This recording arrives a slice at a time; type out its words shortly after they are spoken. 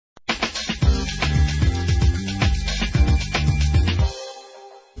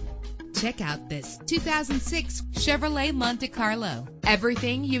Check out this 2006 Chevrolet Monte Carlo.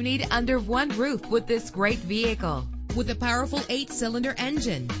 Everything you need under one roof with this great vehicle. With a powerful 8-cylinder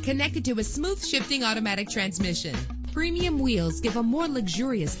engine connected to a smooth shifting automatic transmission. Premium wheels give a more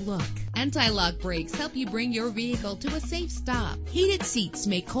luxurious look. Anti-lock brakes help you bring your vehicle to a safe stop. Heated seats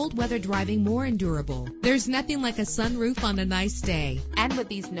make cold weather driving more endurable. There's nothing like a sunroof on a nice day. And with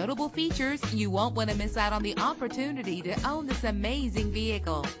these notable features, you won't want to miss out on the opportunity to own this amazing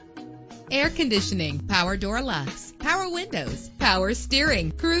vehicle. Air conditioning, power door locks, power windows, power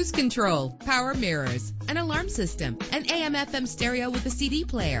steering, cruise control, power mirrors, an alarm system, an AM/FM stereo with a CD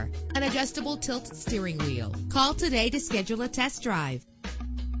player, an adjustable tilt steering wheel. Call today to schedule a test drive.